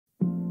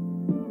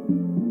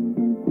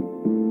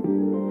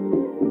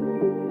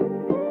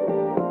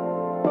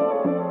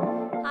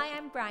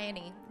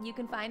You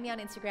can find me on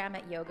Instagram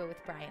at Yoga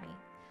with Briohny.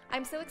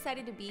 I'm so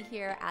excited to be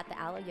here at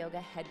the Alo Yoga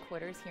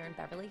headquarters here in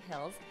Beverly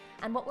Hills.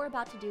 And what we're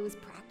about to do is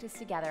practice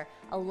together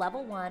a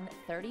level 1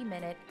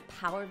 30-minute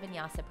Power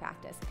Vinyasa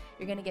practice.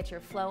 You're gonna get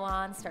your flow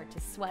on, start to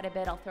sweat a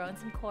bit. I'll throw in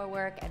some core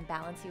work and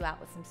balance you out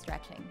with some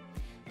stretching.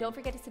 Don't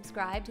forget to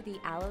subscribe to the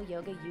Alo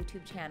Yoga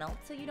YouTube channel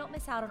so you don't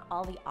miss out on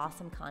all the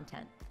awesome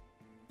content.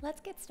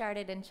 Let's get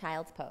started in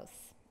child's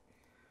pose.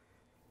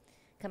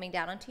 Coming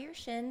down onto your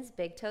shins,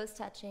 big toes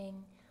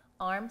touching,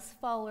 arms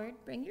forward,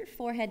 bring your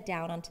forehead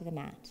down onto the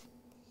mat.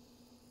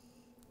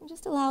 And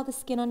just allow the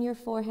skin on your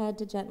forehead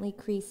to gently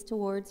crease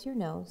towards your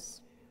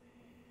nose.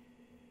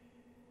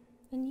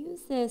 And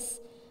use this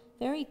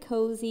very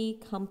cozy,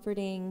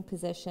 comforting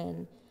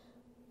position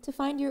to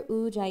find your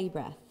Ujjayi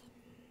breath.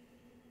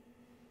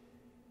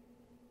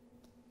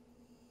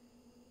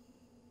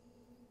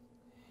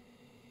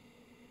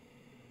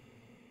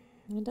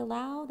 And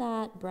allow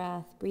that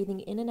breath, breathing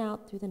in and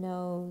out through the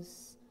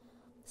nose,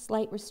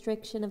 slight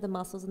restriction of the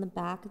muscles in the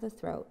back of the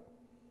throat,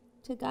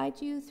 to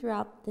guide you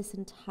throughout this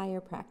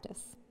entire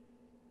practice.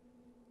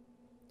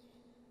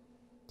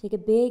 Take a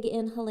big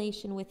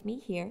inhalation with me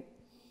here.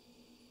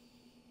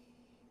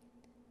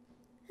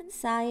 And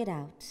sigh it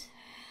out.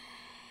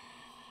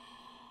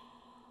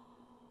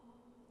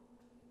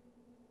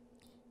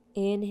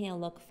 Inhale,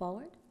 look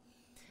forward.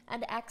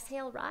 And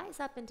exhale,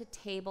 rise up into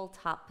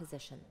tabletop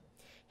position.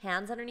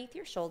 Hands underneath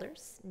your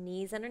shoulders,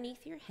 knees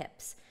underneath your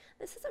hips.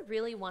 This is a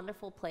really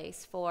wonderful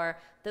place for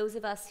those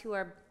of us who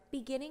are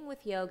beginning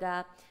with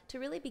yoga to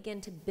really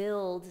begin to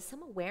build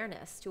some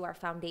awareness to our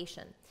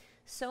foundation.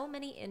 So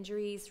many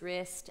injuries,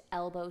 wrist,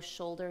 elbow,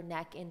 shoulder,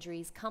 neck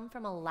injuries come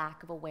from a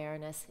lack of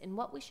awareness in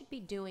what we should be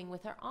doing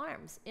with our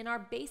arms in our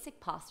basic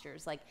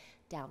postures like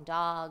down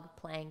dog,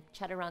 plank,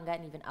 chaturanga,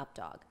 and even up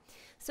dog.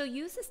 So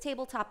use this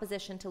tabletop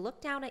position to look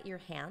down at your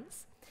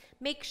hands.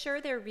 Make sure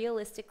they're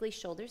realistically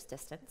shoulders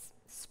distance.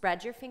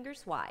 Spread your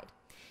fingers wide.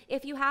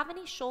 If you have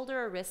any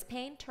shoulder or wrist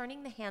pain,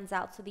 turning the hands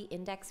out so the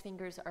index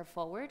fingers are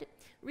forward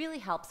really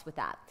helps with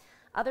that.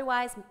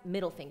 Otherwise,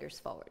 middle fingers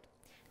forward.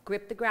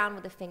 Grip the ground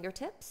with the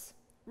fingertips.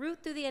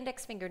 Root through the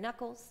index finger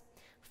knuckles.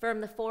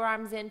 Firm the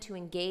forearms in to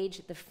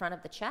engage the front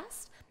of the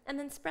chest. And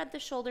then spread the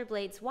shoulder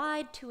blades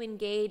wide to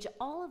engage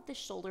all of the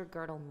shoulder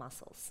girdle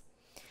muscles.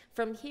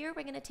 From here,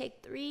 we're going to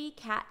take 3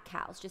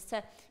 cat-cows just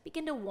to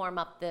begin to warm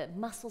up the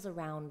muscles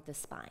around the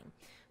spine.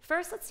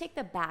 First, let's take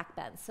the back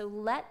bend. So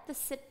let the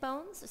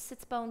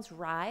sits bones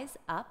rise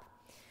up.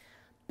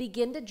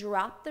 Begin to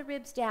drop the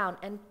ribs down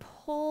and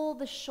pull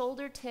the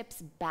shoulder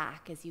tips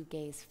back as you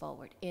gaze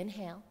forward.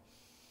 Inhale.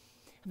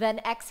 Then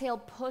exhale,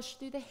 push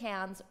through the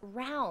hands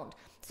round.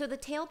 So the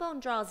tailbone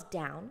draws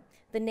down,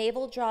 the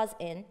navel draws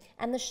in,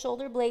 and the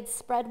shoulder blades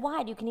spread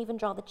wide. You can even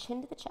draw the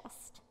chin to the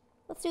chest.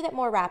 Let's do that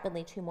more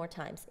rapidly 2 more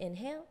times.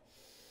 Inhale.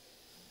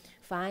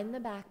 Find the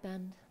back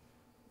bend.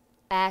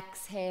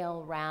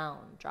 Exhale,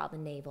 round. Draw the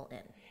navel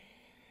in.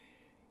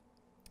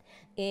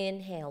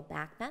 Inhale,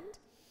 back bend.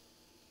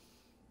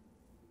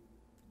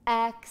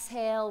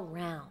 Exhale,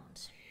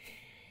 round.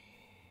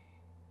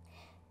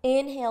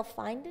 Inhale,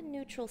 find a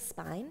neutral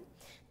spine.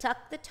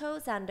 Tuck the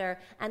toes under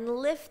and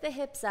lift the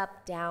hips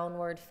up,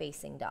 downward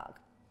facing dog.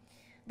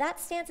 That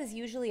stance is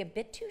usually a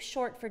bit too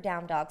short for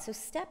down dog, so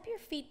step your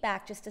feet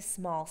back just a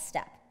small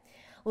step.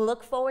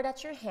 Look forward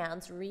at your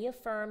hands,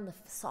 reaffirm the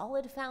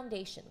solid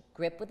foundation.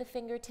 Grip with the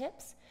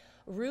fingertips.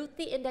 Root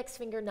the index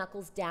finger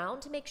knuckles down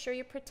to make sure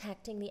you're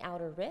protecting the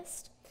outer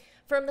wrist.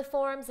 Firm the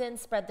forearms in,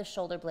 spread the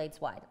shoulder blades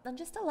wide. And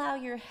just allow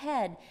your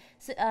head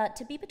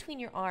to be between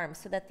your arms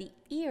so that the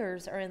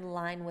ears are in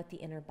line with the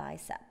inner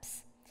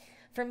biceps.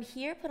 From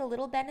here, put a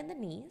little bend in the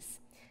knees.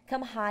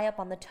 Come high up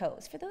on the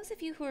toes. For those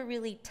of you who are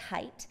really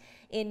tight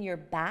in your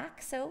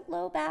back, so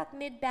low back,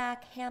 mid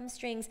back,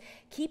 hamstrings,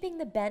 keeping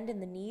the bend in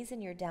the knees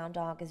in your down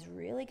dog is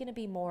really going to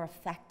be more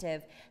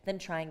effective than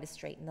trying to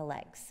straighten the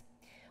legs.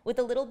 With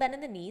a little bend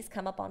in the knees,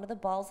 come up onto the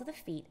balls of the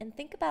feet and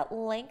think about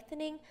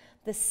lengthening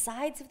the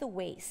sides of the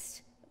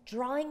waist,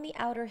 drawing the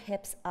outer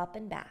hips up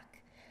and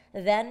back.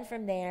 Then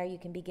from there, you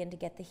can begin to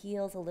get the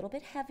heels a little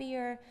bit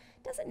heavier.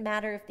 Doesn't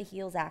matter if the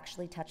heels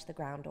actually touch the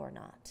ground or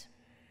not.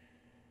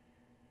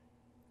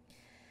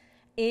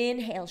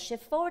 Inhale,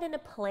 shift forward in a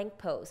plank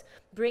pose.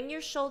 Bring your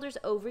shoulders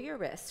over your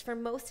wrists. For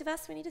most of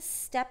us, we need to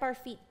step our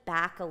feet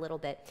back a little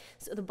bit.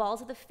 So the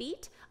balls of the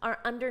feet are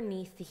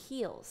underneath the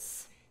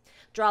heels.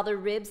 Draw the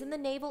ribs and the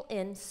navel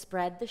in.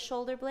 Spread the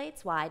shoulder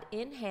blades wide.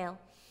 Inhale.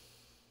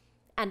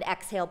 And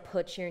exhale,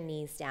 put your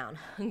knees down.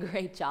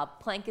 Great job.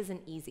 Plank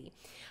isn't easy.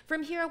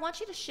 From here, I want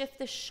you to shift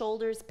the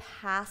shoulders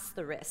past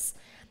the wrists,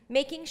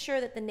 making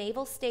sure that the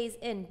navel stays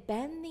in.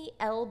 Bend the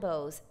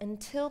elbows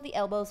until the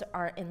elbows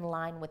are in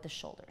line with the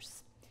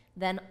shoulders.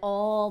 Then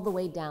all the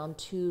way down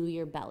to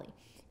your belly.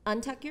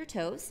 Untuck your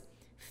toes,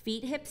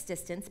 feet hips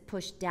distance,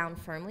 push down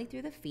firmly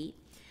through the feet.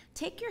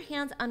 Take your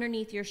hands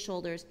underneath your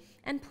shoulders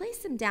and place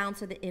them down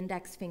so the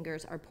index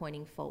fingers are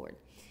pointing forward.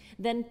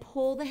 Then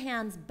pull the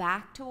hands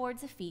back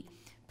towards the feet.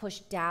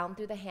 Push down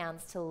through the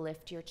hands to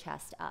lift your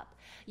chest up.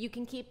 You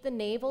can keep the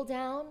navel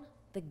down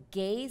the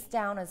gaze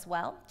down as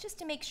well, just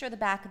to make sure the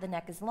back of the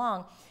neck is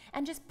long,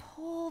 and just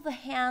pull the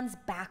hands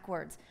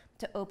backwards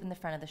to open the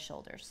front of the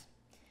shoulders.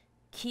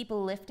 Keep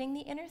lifting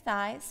the inner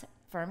thighs,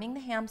 firming the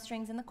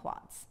hamstrings and the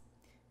quads.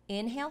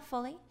 Inhale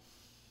fully.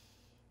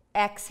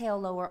 Exhale,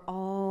 lower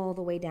all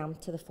the way down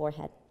to the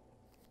forehead.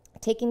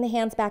 Taking the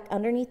hands back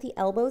underneath the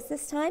elbows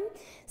this time.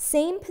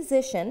 Same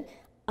position.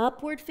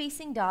 Upward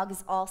facing dog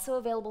is also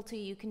available to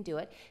you. You can do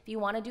it. If you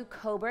want to do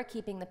cobra,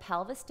 keeping the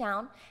pelvis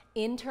down,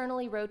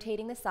 internally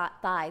rotating the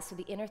thighs so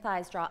the inner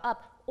thighs draw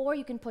up, or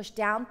you can push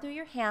down through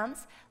your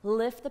hands,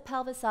 lift the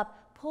pelvis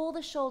up, pull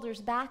the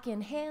shoulders back,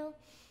 inhale,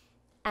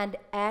 and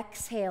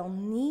exhale,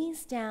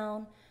 knees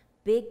down,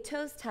 big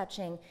toes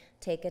touching,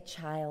 take a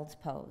child's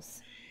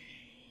pose.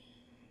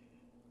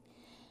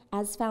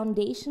 As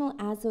foundational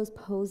as those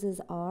poses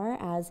are,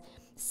 as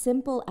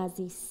simple as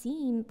they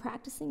seem,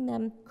 practicing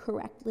them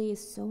correctly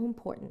is so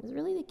important. It's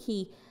really the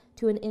key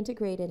to an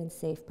integrated and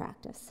safe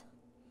practice.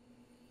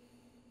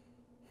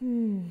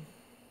 Firm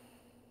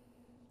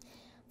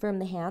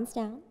the hands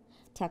down,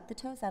 tuck the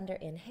toes under,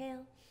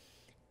 inhale.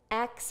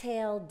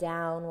 Exhale,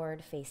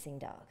 downward facing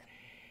dog.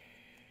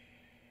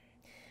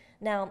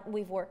 Now,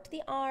 we've worked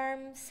the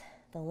arms,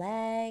 the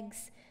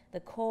legs, the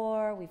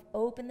core, we've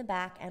opened the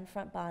back and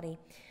front body.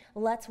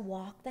 Let's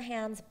walk the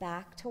hands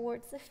back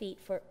towards the feet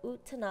for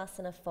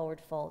Uttanasana, forward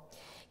fold.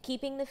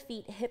 Keeping the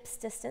feet hips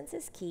distance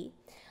is key.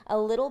 A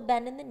little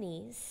bend in the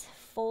knees.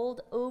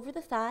 Fold over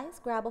the thighs.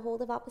 Grab a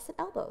hold of opposite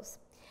elbows.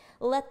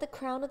 Let the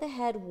crown of the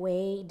head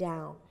weigh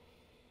down.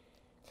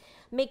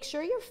 Make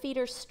sure your feet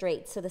are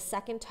straight so the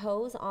second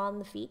toes on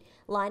the feet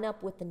line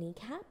up with the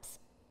kneecaps.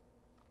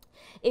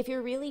 If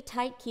you're really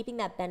tight, keeping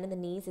that bend in the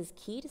knees is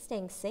key to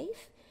staying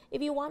safe.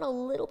 If you want a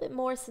little bit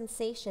more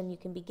sensation, you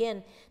can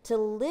begin to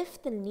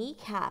lift the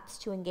kneecaps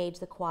to engage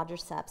the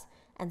quadriceps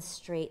and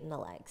straighten the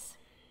legs.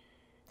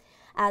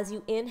 As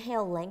you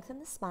inhale, lengthen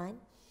the spine.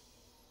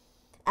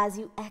 As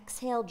you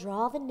exhale,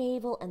 draw the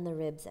navel and the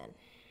ribs in,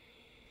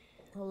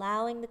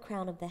 allowing the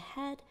crown of the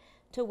head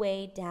to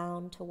weigh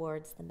down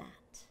towards the mat.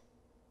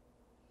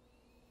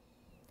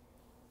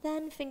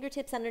 Then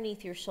fingertips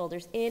underneath your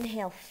shoulders.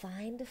 Inhale,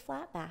 find a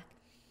flat back.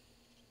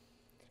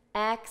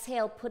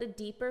 Exhale, put a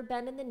deeper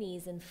bend in the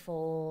knees and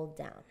fold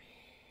down.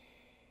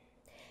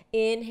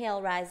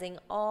 Inhale, rising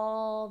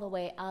all the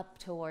way up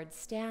towards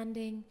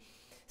standing,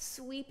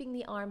 sweeping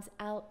the arms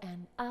out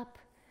and up.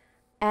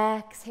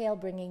 Exhale,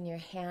 bringing your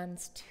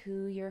hands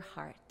to your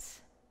heart.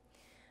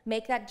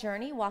 Make that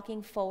journey,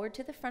 walking forward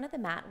to the front of the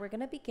mat. We're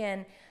going to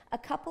begin a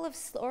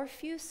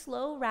few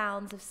slow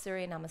rounds of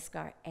Surya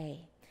Namaskar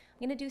A.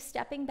 I'm going to do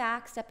stepping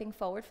back, stepping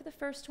forward for the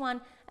first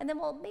one, and then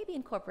we'll maybe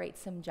incorporate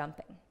some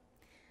jumping.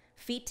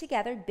 Feet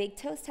together, big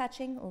toes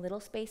touching, a little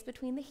space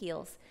between the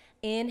heels.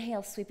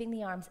 Inhale, sweeping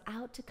the arms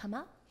out to come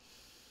up.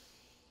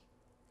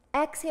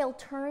 Exhale,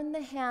 turn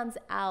the hands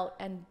out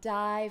and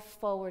dive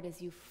forward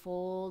as you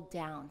fold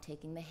down,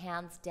 taking the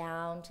hands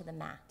down to the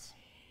mat.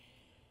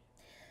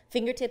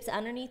 Fingertips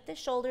underneath the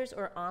shoulders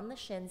or on the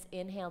shins.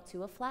 Inhale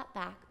to a flat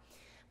back.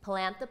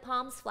 Plant the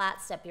palms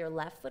flat, step your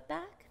left foot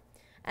back,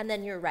 and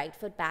then your right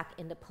foot back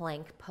into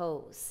plank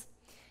pose.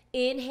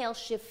 Inhale,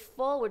 shift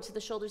forward so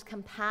the shoulders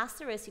come past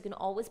the wrists. You can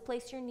always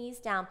place your knees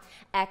down.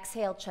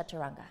 Exhale,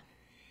 chaturanga.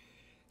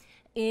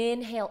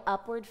 Inhale,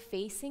 upward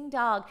facing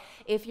dog.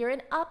 If you're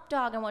in up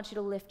dog, I want you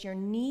to lift your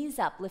knees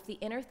up. Lift the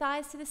inner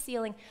thighs to the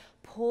ceiling.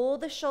 Pull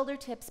the shoulder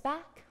tips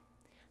back.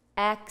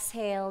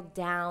 Exhale,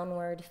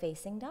 downward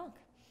facing dog.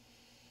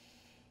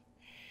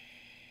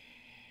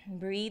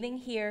 Breathing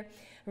here,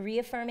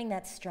 reaffirming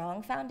that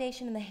strong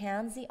foundation in the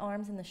hands, the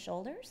arms, and the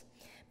shoulders.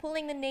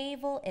 Pulling the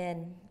navel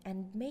in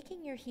and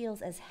making your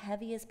heels as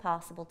heavy as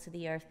possible to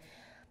the earth.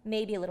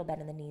 Maybe a little bend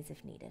in the knees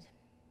if needed.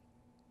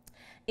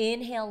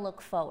 Inhale,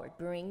 look forward.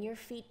 Bring your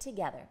feet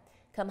together.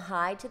 Come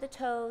high to the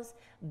toes,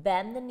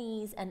 bend the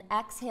knees, and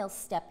exhale,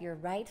 step your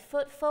right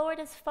foot forward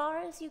as far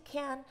as you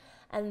can,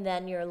 and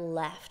then your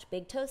left.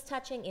 Big toes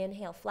touching.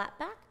 Inhale, flat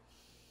back.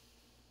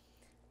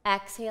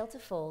 Exhale to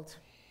fold.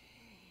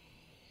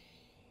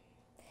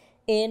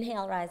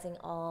 Inhale, rising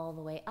all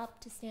the way up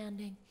to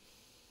standing.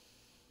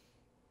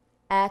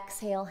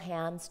 Exhale,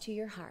 hands to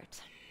your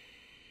heart.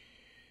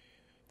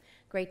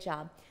 Great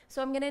job.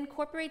 So I'm going to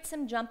incorporate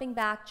some jumping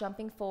back,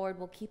 jumping forward.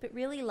 We'll keep it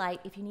really light.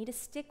 If you need to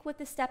stick with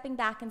the stepping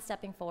back and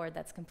stepping forward,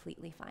 that's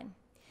completely fine.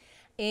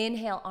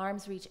 Inhale,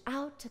 arms reach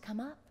out to come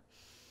up.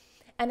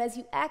 And as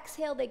you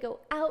exhale, they go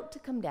out to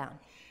come down.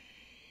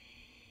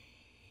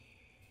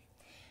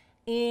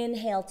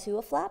 Inhale to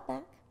a flat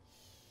back.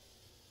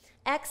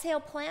 Exhale,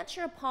 plant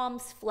your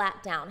palms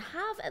flat down.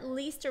 Have at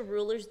least a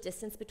ruler's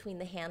distance between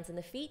the hands and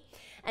the feet,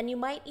 and you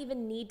might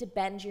even need to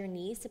bend your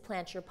knees to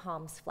plant your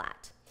palms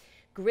flat.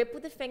 Grip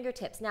with the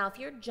fingertips. Now, if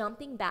you're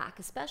jumping back,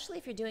 especially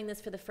if you're doing this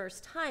for the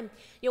first time,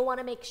 you'll want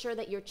to make sure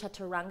that your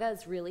chaturanga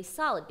is really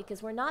solid,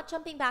 because we're not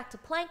jumping back to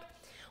plank.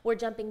 We're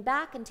jumping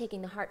back and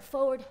taking the heart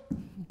forward,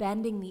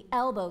 bending the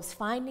elbows,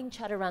 finding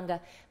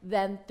chaturanga,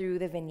 then through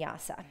the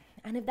vinyasa.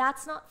 And if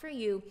that's not for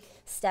you,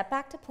 step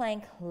back to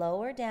plank,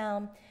 lower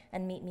down,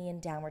 and meet me in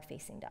downward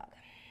facing dog.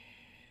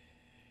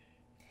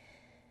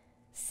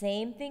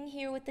 Same thing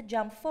here with the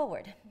jump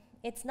forward.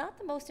 It's not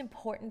the most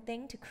important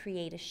thing to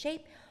create a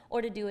shape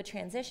or to do a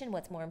transition.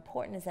 What's more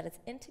important is that it's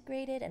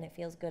integrated and it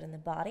feels good in the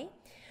body.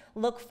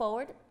 Look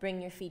forward,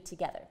 bring your feet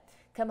together.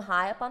 Come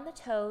high up on the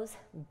toes,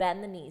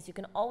 bend the knees. You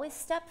can always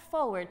step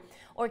forward,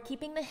 or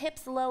keeping the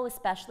hips low,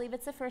 especially if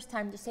it's the first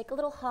time, just take a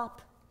little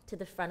hop to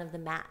the front of the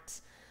mat.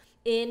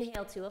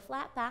 Inhale to a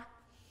flat back.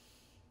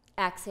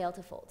 Exhale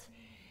to fold.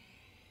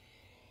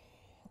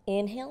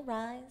 Inhale,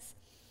 rise.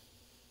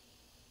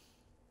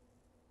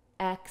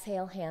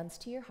 Exhale, hands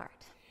to your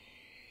heart.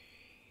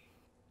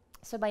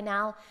 So by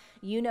now,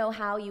 you know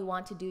how you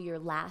want to do your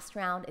last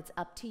round. It's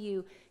up to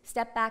you.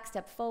 Step back,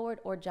 step forward,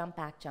 or jump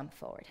back, jump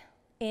forward.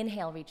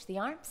 Inhale, reach the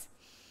arms.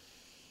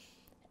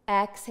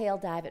 Exhale,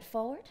 dive it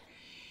forward.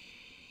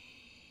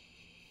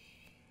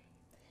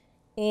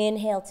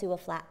 Inhale to a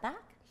flat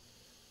back.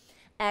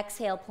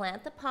 Exhale,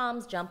 plant the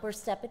palms, jump or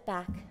step it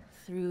back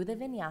through the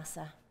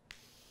vinyasa.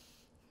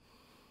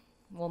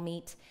 We'll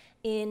meet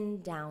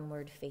in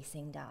downward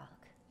facing dog.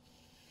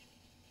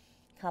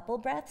 Couple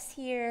breaths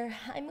here.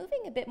 I'm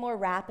moving a bit more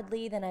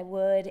rapidly than I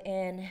would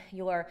in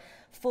your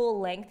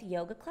full-length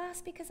yoga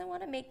class because I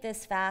want to make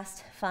this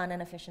fast, fun,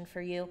 and efficient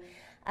for you.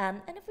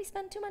 And if we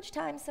spend too much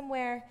time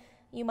somewhere,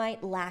 you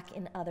might lack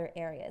in other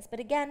areas. But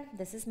again,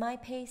 this is my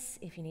pace.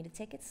 If you need to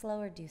take it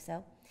slower, do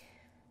so.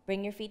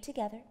 Bring your feet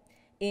together.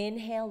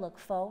 Inhale, look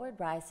forward,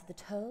 rise to the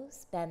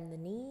toes, bend the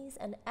knees,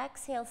 and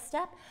exhale,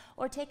 step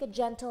or take a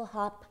gentle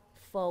hop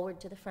forward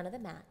to the front of the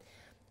mat.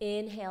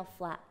 Inhale,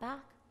 flat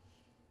back.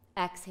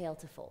 Exhale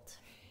to fold.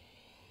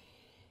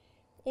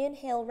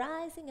 Inhale,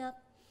 rising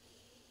up.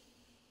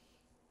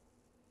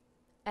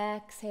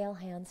 Exhale,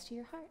 hands to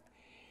your heart.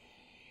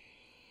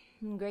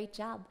 Great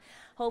job.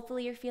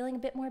 Hopefully you're feeling a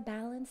bit more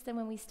balanced than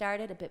when we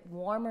started, a bit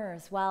warmer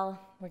as well.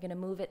 We're going to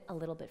move it a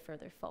little bit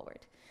further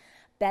forward.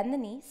 Bend the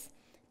knees.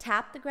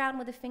 Tap the ground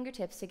with the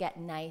fingertips to get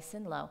nice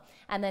and low.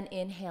 And then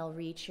inhale,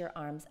 reach your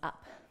arms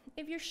up.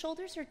 If your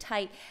shoulders are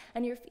tight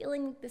and you're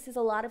feeling this is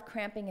a lot of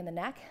cramping in the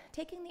neck,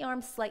 taking the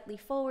arms slightly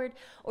forward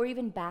or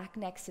even back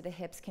next to the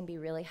hips can be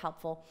really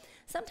helpful.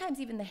 Sometimes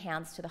even the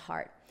hands to the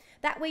heart.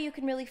 That way you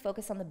can really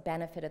focus on the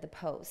benefit of the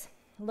pose.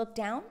 Look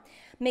down.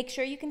 Make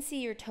sure you can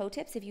see your toe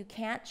tips. If you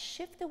can't,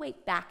 shift the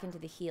weight back into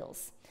the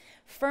heels.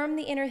 Firm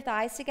the inner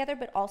thighs together,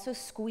 but also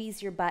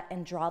squeeze your butt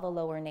and draw the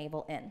lower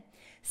navel in.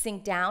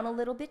 Sink down a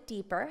little bit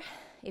deeper.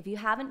 If you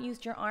haven't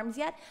used your arms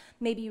yet,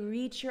 maybe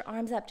reach your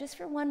arms up just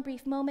for one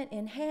brief moment.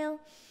 Inhale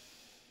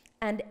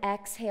and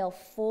exhale.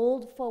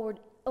 Fold forward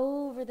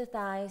over the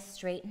thighs,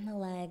 straighten the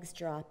legs,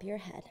 drop your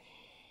head.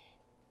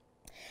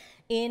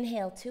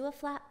 Inhale to a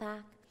flat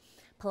back.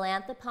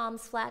 Plant the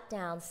palms flat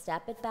down,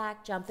 step it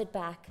back, jump it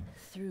back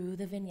through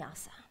the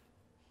vinyasa.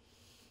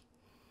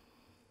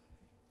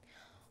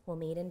 We'll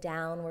meet in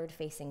downward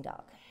facing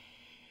dog.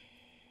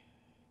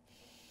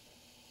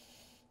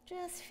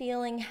 Just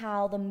feeling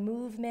how the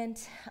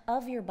movement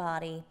of your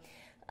body,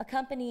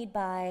 accompanied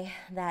by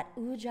that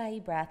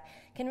ujjayi breath,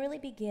 can really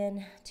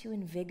begin to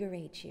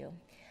invigorate you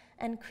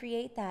and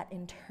create that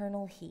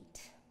internal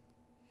heat.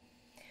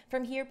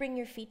 From here, bring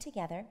your feet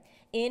together.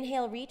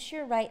 Inhale, reach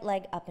your right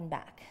leg up and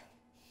back.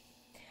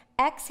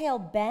 Exhale,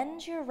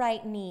 bend your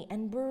right knee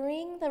and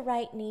bring the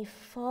right knee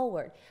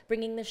forward,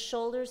 bringing the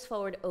shoulders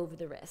forward over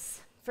the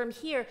wrists. From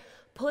here,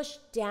 push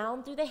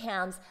down through the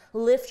hands,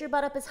 lift your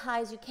butt up as high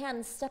as you can,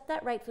 and step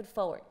that right foot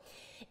forward.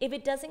 If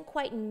it doesn't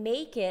quite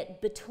make it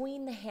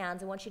between the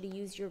hands, I want you to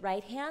use your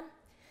right hand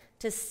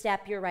to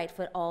step your right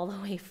foot all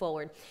the way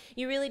forward.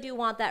 You really do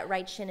want that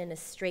right shin in a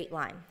straight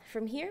line.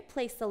 From here,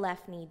 place the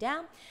left knee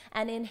down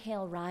and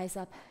inhale, rise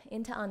up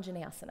into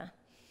Anjaneyasana.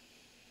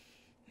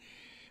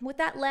 With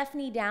that left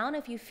knee down,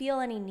 if you feel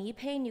any knee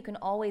pain, you can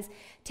always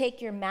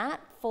take your mat,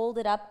 fold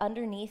it up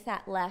underneath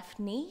that left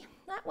knee.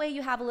 That way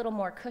you have a little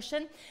more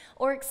cushion,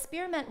 or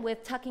experiment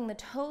with tucking the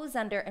toes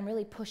under and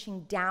really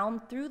pushing down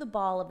through the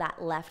ball of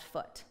that left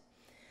foot.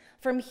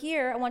 From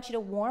here, I want you to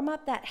warm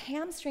up that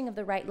hamstring of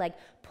the right leg,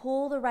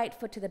 pull the right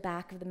foot to the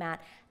back of the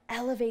mat,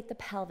 elevate the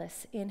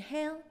pelvis.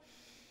 Inhale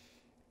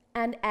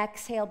and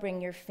exhale, bring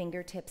your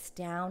fingertips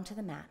down to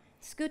the mat.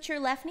 Scoot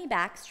your left knee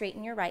back,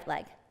 straighten your right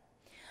leg.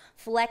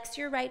 Flex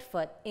your right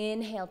foot,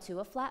 inhale to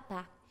a flat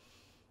back,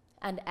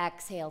 and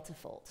exhale to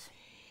fold.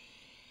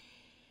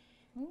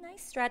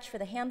 Nice stretch for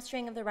the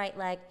hamstring of the right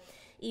leg,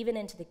 even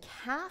into the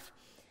calf,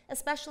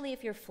 especially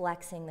if you're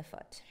flexing the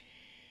foot.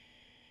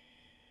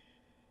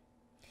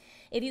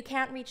 If you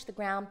can't reach the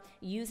ground,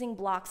 using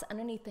blocks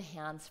underneath the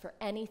hands for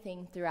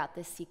anything throughout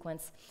this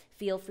sequence,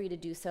 feel free to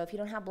do so. If you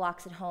don't have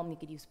blocks at home, you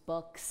could use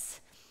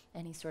books,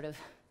 any sort of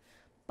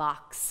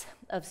box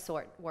of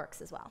sort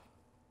works as well.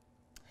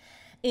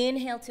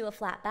 Inhale to a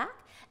flat back.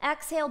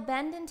 Exhale,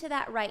 bend into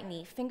that right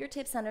knee,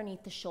 fingertips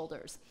underneath the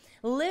shoulders.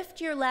 Lift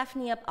your left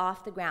knee up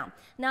off the ground.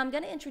 Now I'm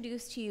going to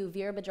introduce to you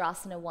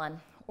Virabhadrasana 1,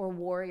 or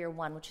Warrior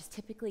One, which is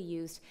typically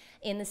used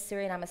in the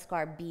Surya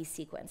Namaskar B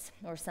sequence,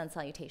 or Sun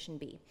Salutation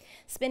B.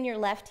 Spin your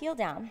left heel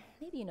down.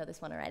 Maybe you know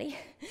this one already.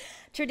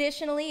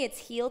 Traditionally, it's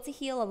heel to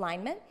heel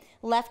alignment.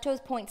 Left toes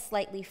point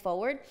slightly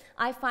forward.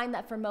 I find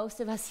that for most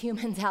of us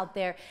humans out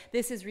there,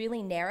 this is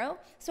really narrow,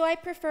 so I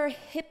prefer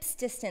hips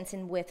distance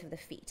and width of the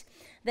feet.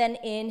 Then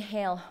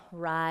inhale,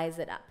 rise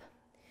it up.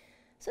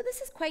 So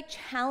this is quite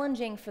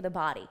challenging for the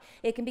body.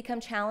 It can become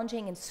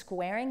challenging in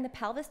squaring the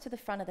pelvis to the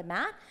front of the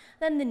mat.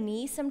 Then the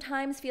knee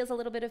sometimes feels a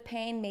little bit of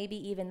pain, maybe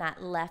even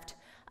that left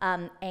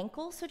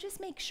ankle. So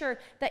just make sure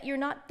that you're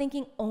not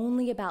thinking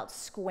only about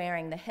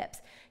squaring the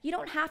hips. You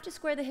don't have to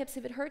square the hips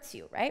if it hurts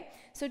you, right?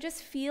 So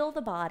just feel the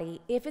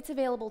body. If it's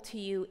available to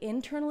you,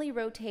 internally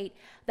rotate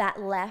that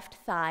left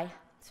thigh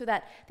so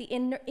that the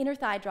inner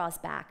thigh draws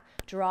back.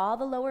 Draw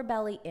the lower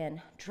belly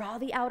in. Draw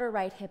the outer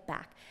right hip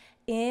back.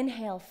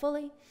 Inhale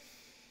fully.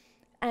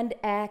 And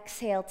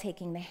exhale,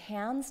 taking the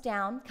hands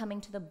down,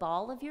 coming to the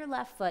ball of your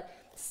left foot,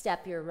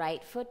 step your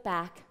right foot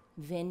back,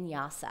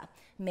 vinyasa.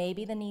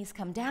 Maybe the knees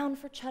come down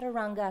for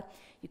chaturanga.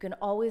 You can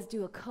always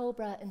do a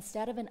cobra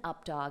instead of an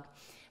up dog,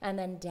 and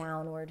then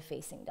downward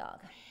facing dog.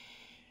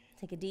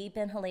 Take a deep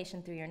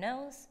inhalation through your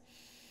nose.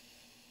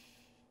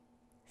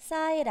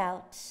 Sigh it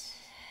out.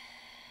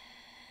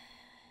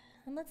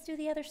 And let's do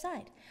the other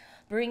side.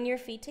 Bring your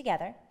feet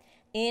together.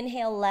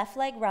 Inhale, left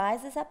leg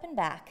rises up and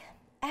back.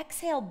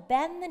 Exhale,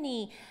 bend the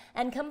knee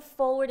and come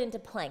forward into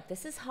plank.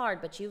 This is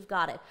hard, but you've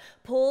got it.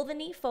 Pull the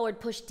knee forward,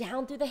 push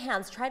down through the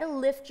hands. Try to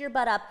lift your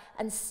butt up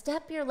and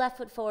step your left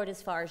foot forward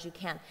as far as you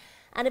can.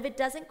 And if it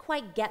doesn't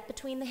quite get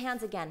between the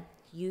hands again,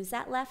 use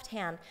that left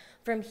hand.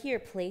 From here,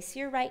 place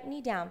your right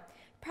knee down.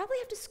 Probably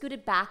have to scoot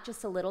it back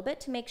just a little bit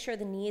to make sure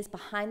the knee is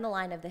behind the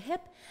line of the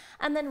hip,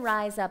 and then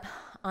rise up,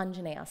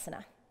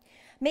 Anjaneyasana.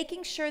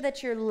 Making sure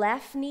that your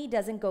left knee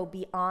doesn't go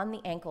beyond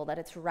the ankle, that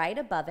it's right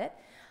above it.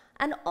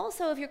 And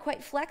also, if you're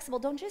quite flexible,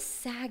 don't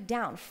just sag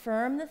down.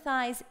 Firm the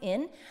thighs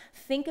in.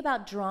 Think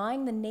about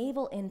drawing the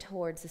navel in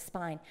towards the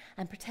spine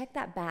and protect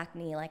that back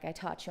knee like I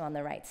taught you on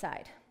the right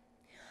side.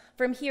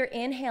 From here,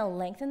 inhale,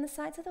 lengthen the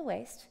sides of the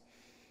waist.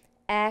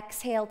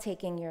 Exhale,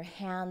 taking your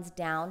hands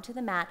down to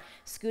the mat,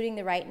 scooting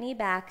the right knee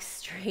back,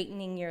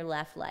 straightening your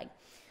left leg.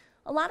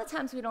 A lot of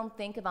times we don't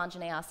think of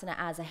Anjaneyasana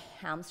as a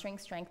hamstring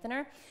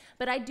strengthener,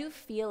 but I do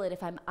feel it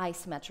if I'm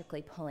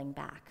isometrically pulling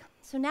back.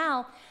 So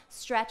now,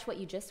 stretch what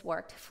you just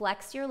worked,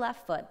 flex your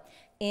left foot,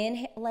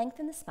 inhale,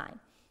 lengthen the spine,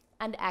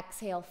 and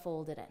exhale,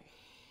 fold it in.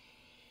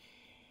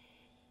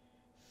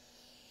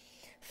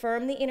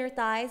 Firm the inner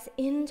thighs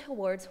in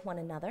towards one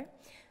another,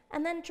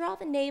 and then draw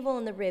the navel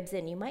and the ribs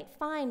in. You might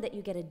find that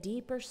you get a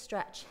deeper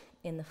stretch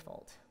in the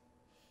fold.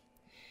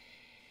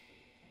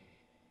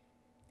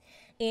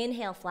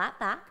 Inhale, flat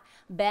back,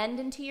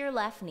 bend into your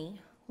left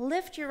knee,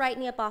 lift your right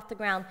knee up off the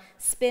ground,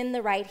 spin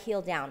the right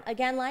heel down.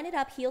 Again, line it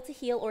up heel to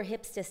heel or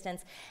hips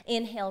distance.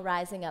 Inhale,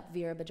 rising up,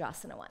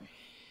 Virabhadrasana 1.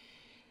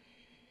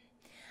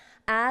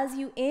 As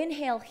you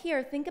inhale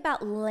here, think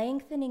about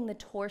lengthening the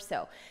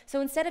torso.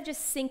 So instead of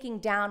just sinking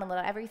down and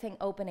let everything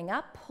opening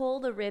up, pull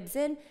the ribs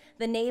in,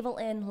 the navel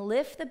in,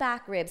 lift the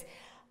back ribs.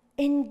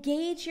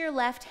 Engage your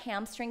left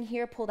hamstring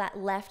here, pull that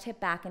left hip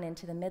back and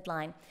into the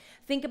midline.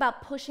 Think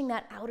about pushing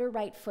that outer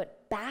right foot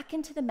back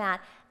into the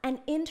mat and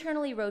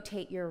internally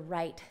rotate your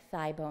right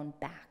thigh bone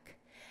back.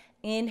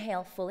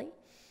 Inhale fully.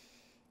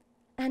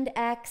 And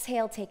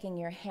exhale, taking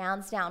your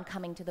hands down,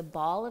 coming to the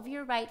ball of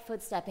your right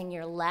foot, stepping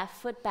your left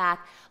foot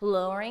back,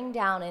 lowering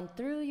down and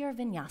through your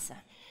vinyasa.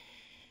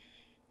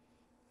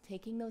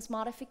 Taking those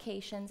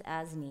modifications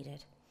as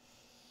needed.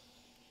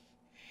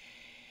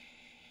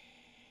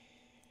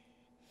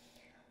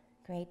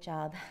 Great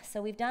job.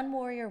 So we've done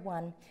Warrior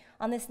 1.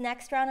 On this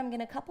next round, I'm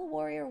going to couple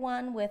Warrior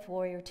 1 with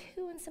Warrior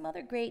 2 and some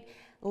other great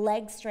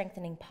leg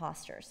strengthening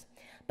postures.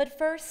 But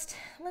first,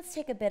 let's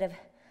take a bit of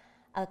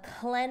a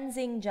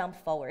cleansing jump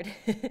forward.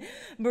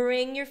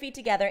 Bring your feet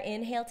together,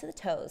 inhale to the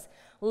toes.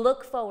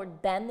 Look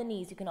forward, bend the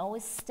knees. You can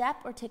always step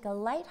or take a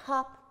light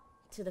hop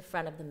to the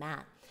front of the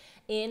mat.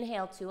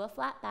 Inhale to a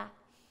flat back.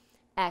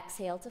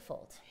 Exhale to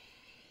fold.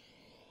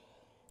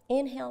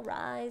 Inhale,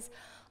 rise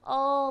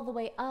all the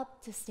way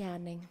up to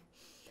standing.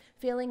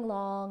 Feeling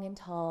long and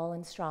tall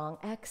and strong.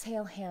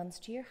 Exhale, hands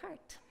to your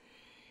heart.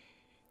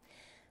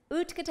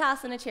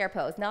 Utkatasana chair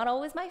pose. Not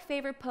always my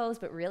favorite pose,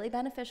 but really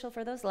beneficial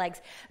for those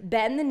legs.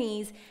 Bend the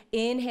knees.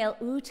 Inhale,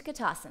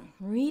 Utkatasana.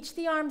 Reach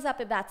the arms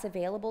up if that's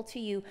available to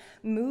you.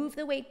 Move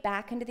the weight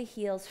back into the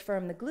heels.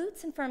 Firm the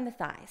glutes and firm the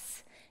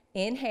thighs.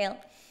 Inhale.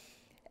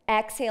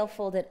 Exhale,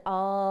 fold it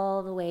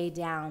all the way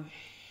down.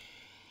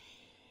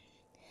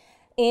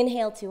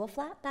 Inhale to a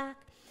flat back.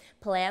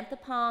 Plant the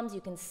palms.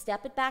 You can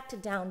step it back to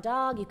down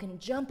dog. You can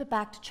jump it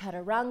back to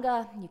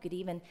chaturanga. You could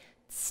even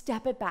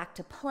step it back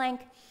to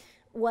plank.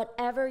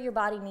 Whatever your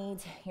body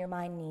needs, your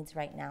mind needs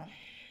right now.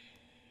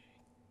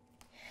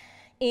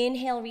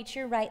 Inhale, reach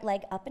your right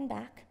leg up and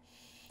back.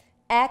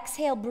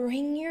 Exhale,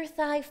 bring your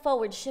thigh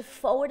forward, shift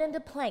forward into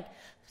plank.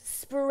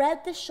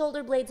 Spread the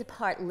shoulder blades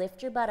apart,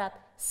 lift your butt up,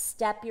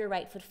 step your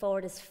right foot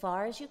forward as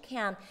far as you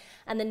can,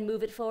 and then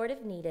move it forward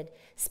if needed.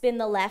 Spin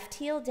the left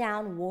heel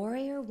down,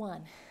 warrior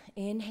one.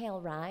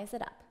 Inhale, rise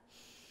it up.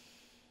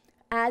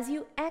 As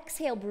you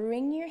exhale,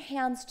 bring your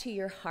hands to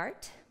your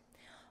heart.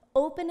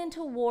 Open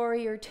into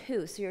warrior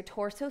two, so your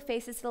torso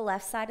faces to the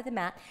left side of the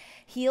mat.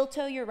 Heel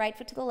toe your right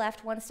foot to the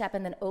left, one step,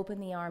 and then open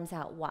the arms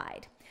out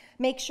wide.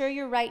 Make sure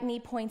your right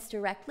knee points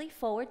directly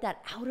forward.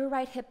 That outer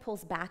right hip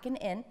pulls back and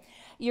in.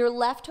 Your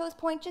left toes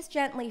point just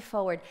gently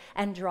forward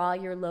and draw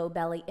your low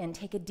belly in.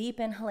 Take a deep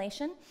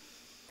inhalation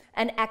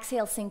and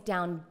exhale, sink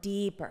down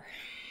deeper.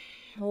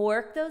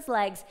 Work those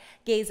legs,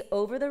 gaze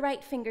over the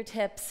right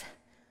fingertips.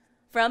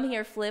 From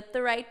here, flip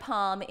the right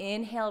palm,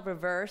 inhale,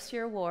 reverse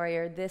your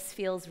warrior. This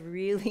feels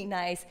really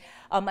nice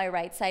on my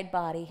right side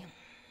body.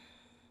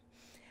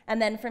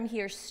 And then from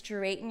here,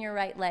 straighten your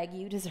right leg.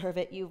 You deserve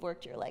it. You've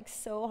worked your legs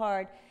so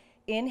hard.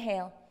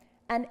 Inhale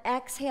and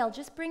exhale.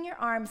 Just bring your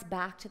arms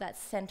back to that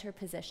center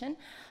position.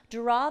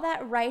 Draw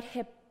that right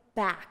hip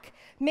back.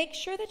 Make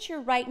sure that your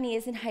right knee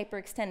isn't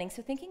hyperextending.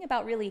 So thinking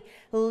about really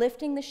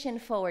lifting the shin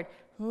forward.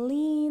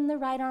 Lean the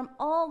right arm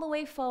all the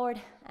way forward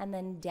and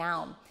then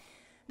down.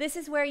 This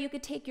is where you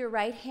could take your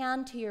right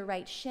hand to your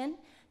right shin.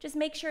 Just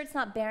make sure it's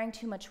not bearing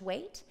too much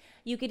weight.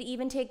 You could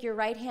even take your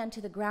right hand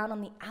to the ground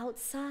on the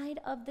outside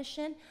of the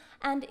shin.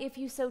 And if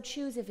you so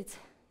choose, if it's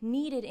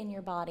needed in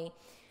your body,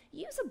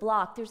 use a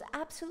block. There's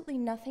absolutely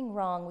nothing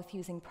wrong with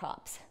using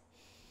props.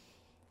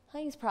 I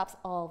use props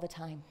all the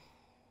time.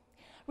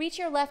 Reach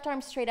your left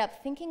arm straight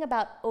up, thinking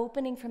about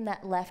opening from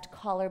that left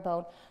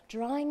collarbone,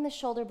 drawing the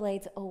shoulder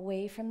blades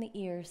away from the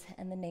ears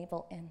and the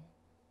navel in.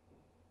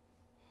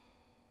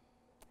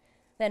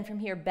 Then from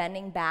here,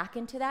 bending back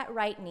into that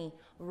right knee,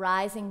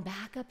 rising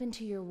back up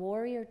into your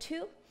warrior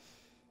two.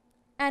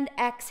 And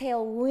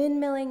exhale,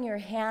 windmilling your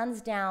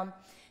hands down,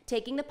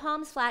 taking the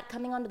palms flat,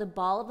 coming onto the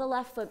ball of the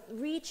left foot.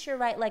 Reach your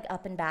right leg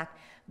up and back.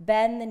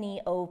 Bend the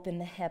knee, open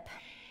the hip.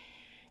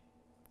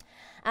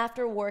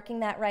 After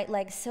working that right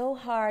leg so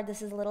hard,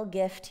 this is a little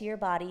gift to your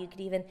body. You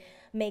could even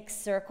make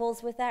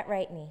circles with that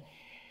right knee.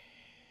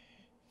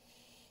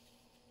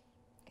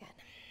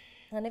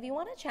 And if you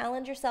want to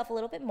challenge yourself a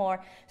little bit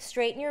more,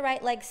 straighten your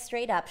right leg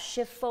straight up,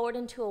 shift forward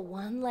into a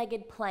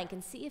one-legged plank,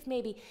 and see if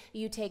maybe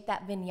you take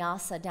that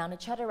vinyasa down to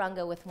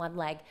chaturanga with one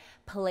leg.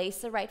 Place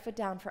the right foot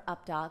down for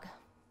up dog,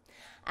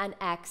 and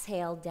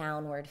exhale,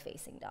 downward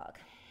facing dog.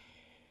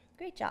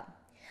 Great job.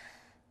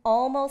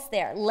 Almost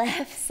there.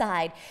 Left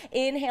side.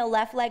 Inhale,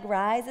 left leg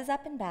rises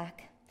up and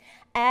back.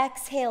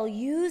 Exhale,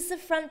 use the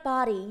front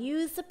body,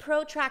 use the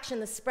protraction,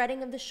 the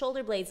spreading of the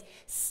shoulder blades.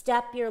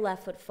 Step your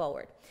left foot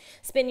forward.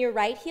 Spin your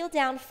right heel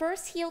down,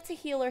 first heel to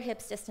heel or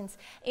hips distance.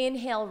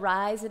 Inhale,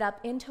 rise it up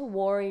into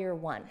warrior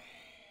one.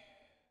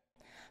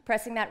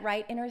 Pressing that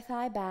right inner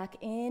thigh back,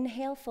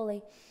 inhale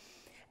fully.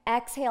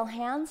 Exhale,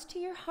 hands to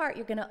your heart.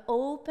 You're gonna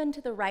open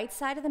to the right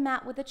side of the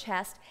mat with the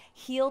chest.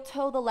 Heel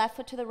toe the left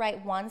foot to the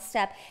right, one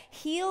step.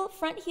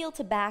 Front heel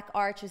to back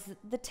arch is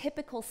the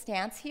typical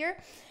stance here.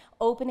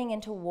 Opening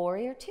into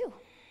warrior two.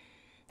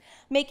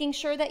 Making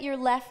sure that your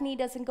left knee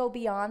doesn't go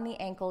beyond the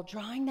ankle,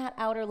 drawing that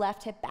outer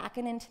left hip back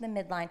and into the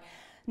midline.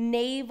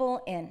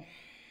 Navel in.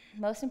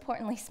 Most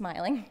importantly,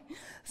 smiling.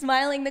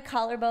 Smiling the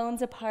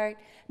collarbones apart,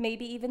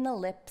 maybe even the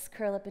lips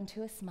curl up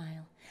into a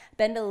smile.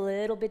 Bend a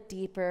little bit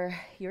deeper.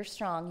 You're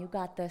strong, you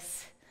got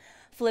this.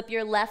 Flip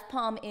your left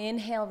palm,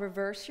 inhale,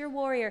 reverse your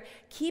warrior,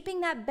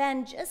 keeping that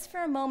bend just for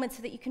a moment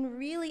so that you can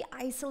really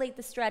isolate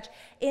the stretch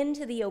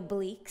into the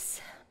obliques,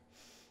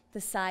 the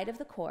side of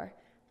the core,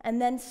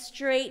 and then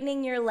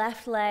straightening your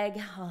left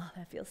leg. Oh,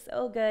 that feels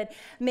so good.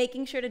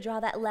 Making sure to draw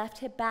that left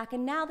hip back,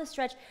 and now the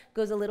stretch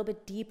goes a little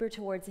bit deeper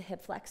towards the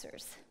hip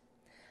flexors.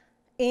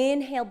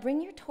 Inhale,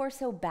 bring your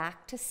torso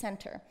back to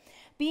center.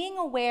 Being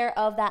aware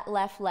of that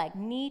left leg,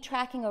 knee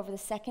tracking over the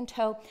second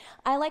toe.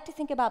 I like to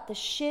think about the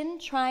shin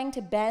trying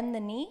to bend the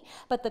knee,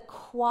 but the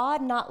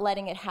quad not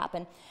letting it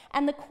happen.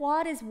 And the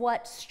quad is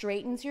what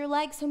straightens your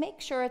leg, so make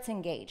sure it's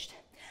engaged.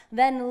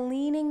 Then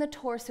leaning the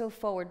torso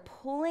forward,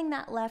 pulling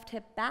that left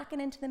hip back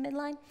and into the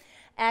midline.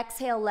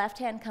 Exhale, left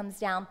hand comes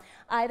down,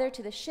 either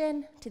to the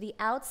shin, to the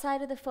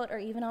outside of the foot, or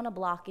even on a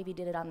block if you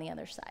did it on the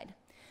other side.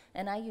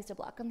 And I used a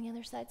block on the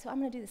other side, so I'm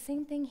gonna do the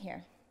same thing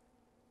here.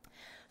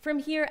 From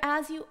here,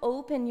 as you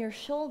open your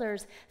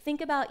shoulders, think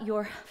about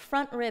your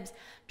front ribs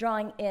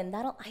drawing in.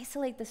 That'll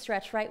isolate the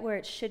stretch right where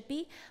it should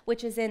be,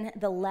 which is in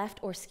the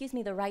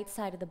the right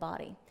side of the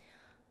body.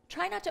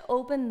 Try not to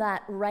open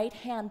that right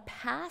hand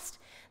past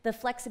the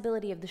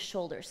flexibility of the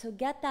shoulder. So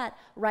get that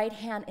right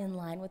hand in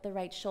line with the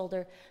right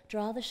shoulder.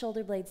 Draw the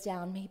shoulder blades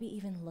down, maybe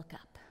even look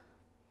up.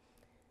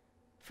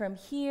 From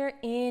here,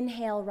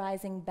 inhale,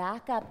 rising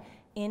back up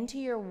into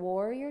your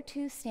warrior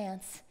two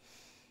stance.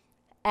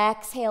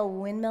 Exhale,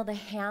 windmill the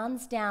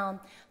hands down.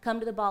 Come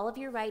to the ball of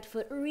your right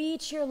foot.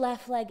 Reach your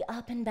left leg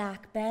up and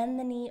back. Bend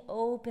the knee,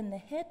 open the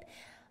hip.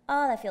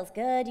 Oh, that feels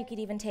good. You could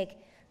even take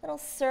little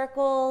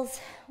circles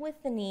with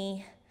the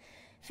knee,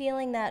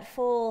 feeling that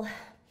full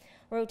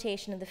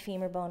rotation of the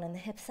femur bone and the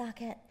hip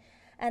socket.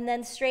 And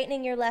then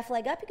straightening your left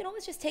leg up. You can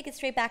always just take it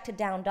straight back to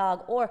down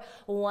dog or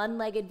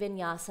one-legged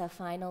vinyasa.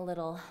 Final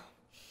little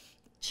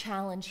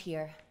challenge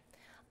here.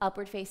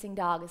 Upward facing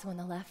dog is when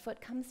the left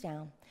foot comes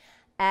down.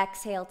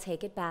 Exhale,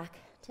 take it back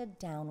to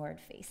downward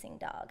facing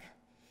dog.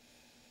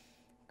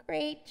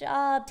 Great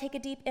job. Take a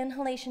deep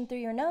inhalation through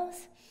your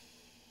nose.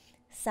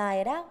 Sigh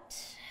it out.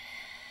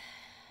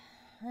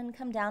 And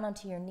come down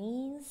onto your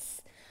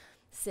knees.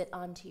 Sit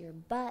onto your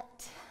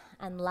butt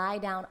and lie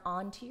down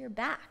onto your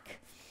back.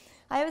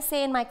 I always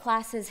say in my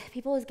classes,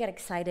 people always get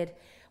excited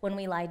when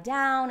we lie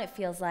down. It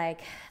feels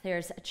like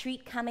there's a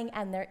treat coming,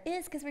 and there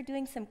is because we're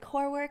doing some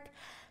core work.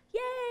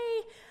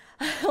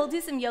 Yay! We'll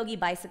do some yogi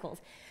bicycles.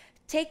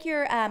 Take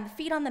your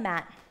feet on the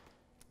mat,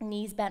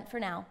 knees bent for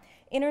now.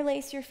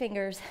 Interlace your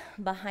fingers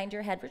behind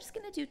your head. We're just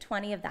going to do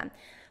 20 of them.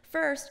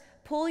 First,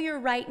 pull your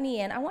right knee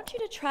in. I want you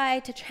to try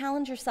to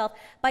challenge yourself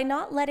by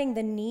not letting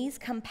the knees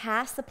come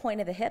past the point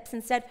of the hips,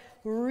 instead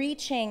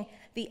reaching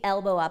the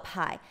elbow up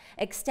high.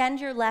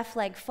 Extend your left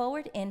leg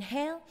forward,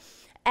 inhale.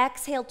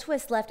 Exhale,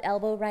 twist left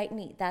elbow, right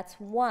knee. That's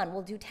 1.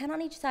 We'll do 10 on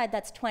each side,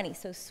 that's 20.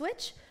 So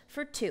switch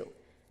for 2,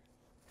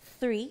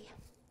 3,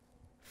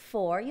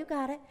 4, you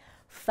got it,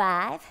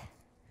 5,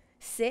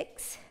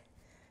 6,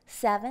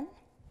 7,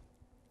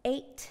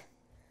 8,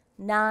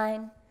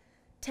 9,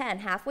 10.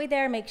 Halfway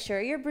there, make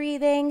sure you're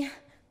breathing.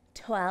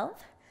 12,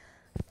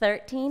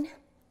 13,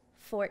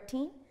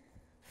 14,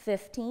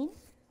 15,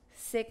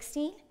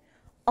 16,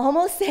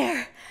 almost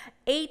there.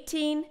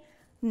 18,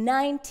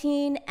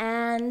 19,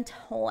 and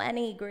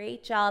 20.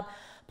 Great job.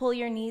 Pull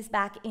your knees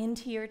back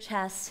into your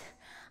chest.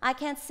 I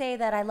can't say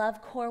that I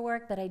love core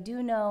work, but I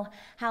do know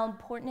how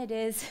important it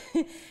is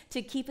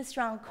to keep a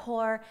strong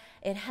core.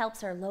 It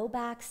helps our low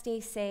back stay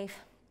safe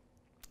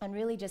and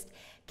really just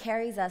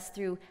carries us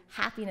through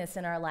happiness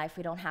in our life.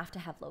 We don't have to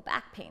have low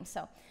back pain,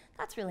 so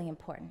that's really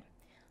important.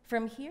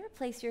 From here,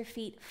 place your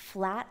feet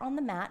flat on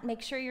the mat.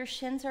 Make sure your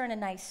shins are in a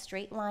nice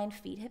straight line,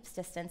 feet hips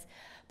distance.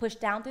 Push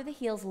down through the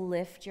heels,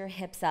 lift your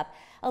hips up.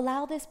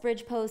 Allow this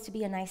bridge pose to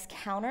be a nice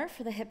counter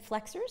for the hip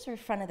flexors or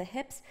front of the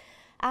hips.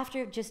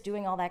 After just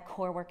doing all that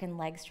core work and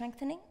leg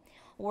strengthening,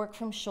 work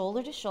from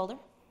shoulder to shoulder.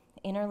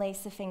 Interlace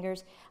the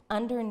fingers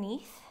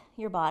underneath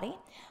your body.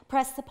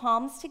 Press the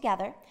palms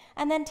together,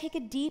 and then take a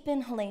deep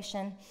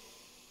inhalation.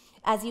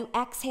 As you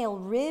exhale,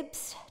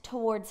 ribs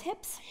towards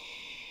hips,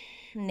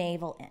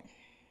 navel in.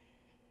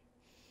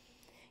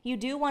 You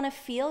do want to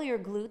feel your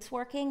glutes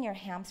working, your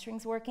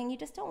hamstrings working. You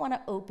just don't want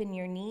to open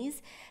your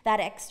knees. That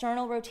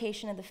external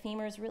rotation of the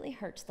femurs really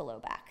hurts the low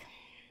back.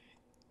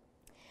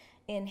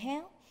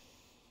 Inhale,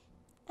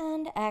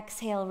 and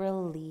exhale,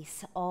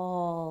 release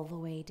all the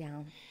way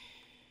down.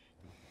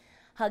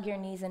 Hug your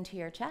knees into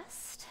your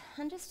chest,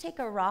 and just take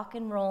a rock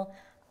and roll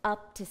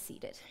up to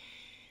seated.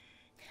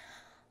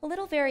 A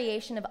little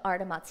variation of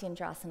Ardha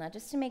Matsyendrasana,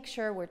 just to make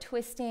sure we're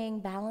twisting,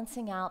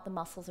 balancing out the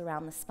muscles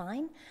around the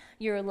spine.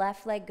 Your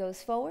left leg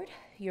goes forward,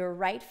 your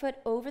right foot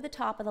over the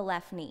top of the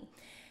left knee.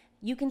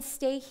 You can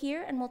stay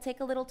here and we'll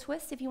take a little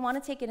twist. If you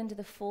want to take it into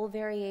the full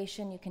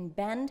variation, you can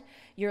bend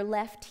your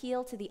left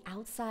heel to the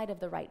outside of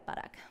the right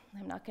buttock.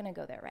 I'm not going to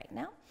go there right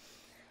now.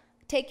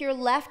 Take your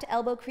left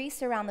elbow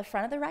crease around the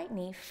front of the right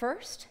knee.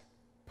 First,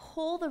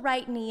 pull the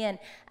right knee in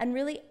and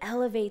really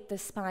elevate the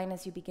spine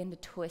as you begin to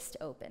twist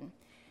open.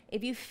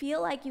 If you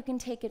feel like you can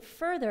take it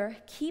further,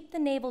 keep the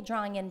navel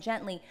drawing in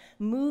gently.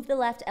 Move the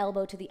left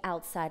elbow to the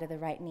outside of the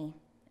right knee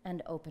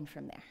and open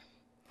from there.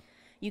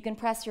 You can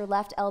press your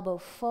left elbow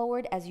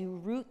forward as you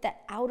root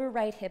that outer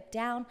right hip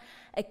down,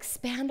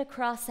 expand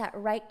across that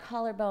right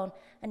collarbone,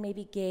 and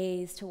maybe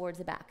gaze towards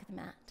the back of the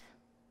mat.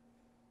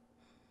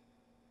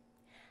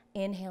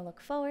 Inhale,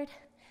 look forward.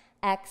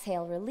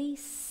 Exhale,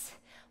 release.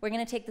 We're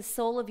going to take the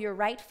sole of your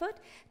right foot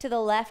to the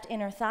left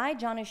inner thigh,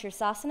 Janu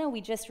Shirsasana. We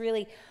just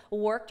really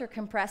worked or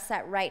compressed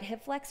that right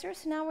hip flexor,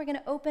 so now we're going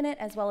to open it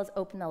as well as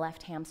open the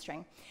left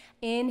hamstring.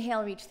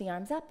 Inhale, reach the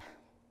arms up.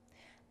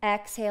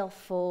 Exhale,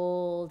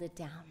 fold it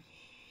down.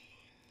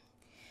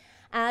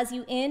 As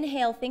you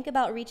inhale, think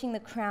about reaching the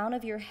crown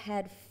of your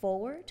head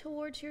forward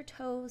towards your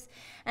toes,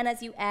 and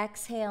as you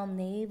exhale,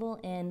 navel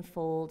in,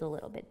 fold a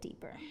little bit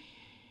deeper.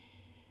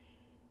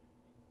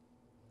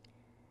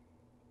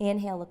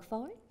 Inhale, look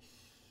forward.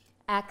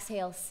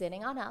 Exhale,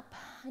 sitting on up,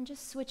 and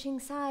just switching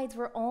sides.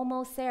 We're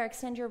almost there.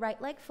 Extend your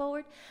right leg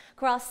forward.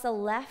 Cross the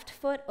left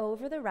foot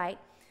over the right.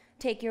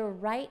 Take your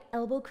right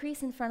elbow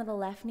crease in front of the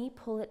left knee.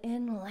 Pull it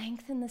in.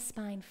 Lengthen the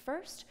spine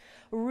first.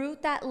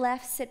 Root that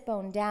left sit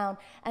bone down,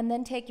 and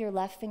then take your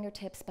left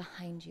fingertips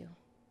behind you.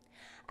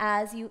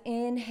 As you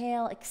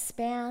inhale,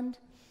 expand.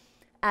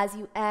 As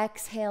you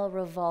exhale,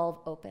 revolve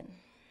open.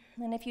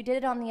 And if you did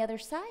it on the other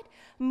side,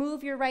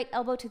 move your right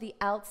elbow to the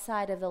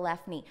outside of the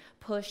left knee.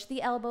 Push the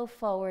elbow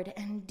forward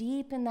and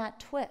deepen that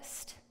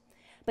twist.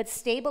 But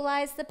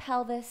stabilize the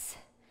pelvis,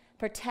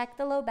 protect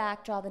the low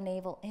back, draw the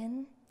navel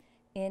in,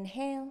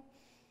 inhale,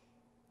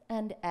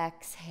 and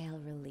exhale,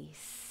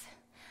 release.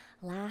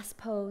 Last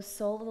pose,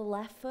 sole of the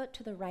left foot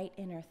to the right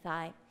inner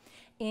thigh.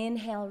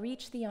 Inhale,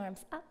 reach the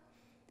arms up.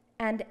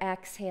 And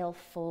exhale,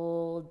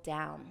 fold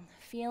down.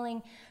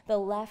 Feeling the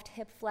left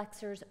hip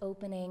flexors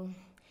opening,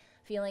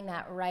 feeling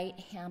that right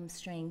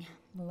hamstring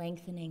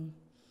lengthening.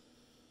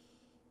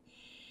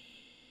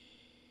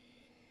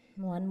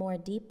 One more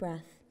deep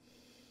breath.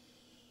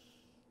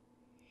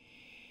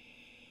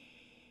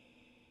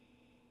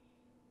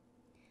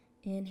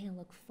 Inhale,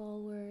 look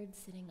forward,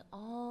 sitting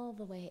all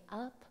the way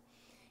up.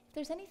 If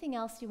there's anything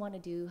else you want to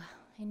do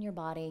in your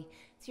body,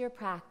 it's your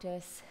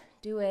practice,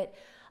 do it.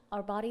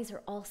 Our bodies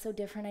are all so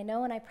different. I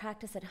know when I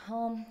practice at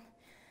home,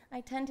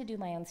 I tend to do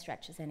my own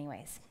stretches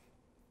anyways.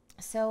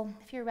 So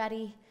if you're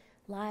ready,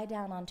 lie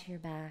down onto your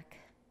back,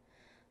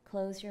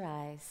 close your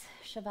eyes.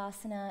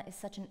 Shavasana is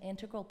such an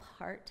integral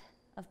part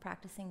of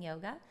practicing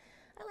yoga.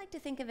 I like to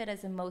think of it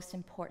as the most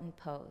important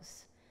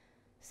pose.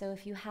 So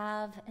if you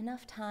have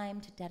enough time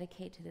to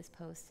dedicate to this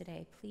pose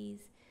today,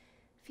 please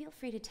feel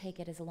free to take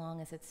it as long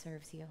as it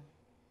serves you.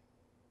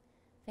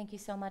 Thank you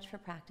so much for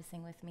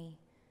practicing with me.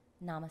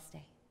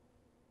 Namaste.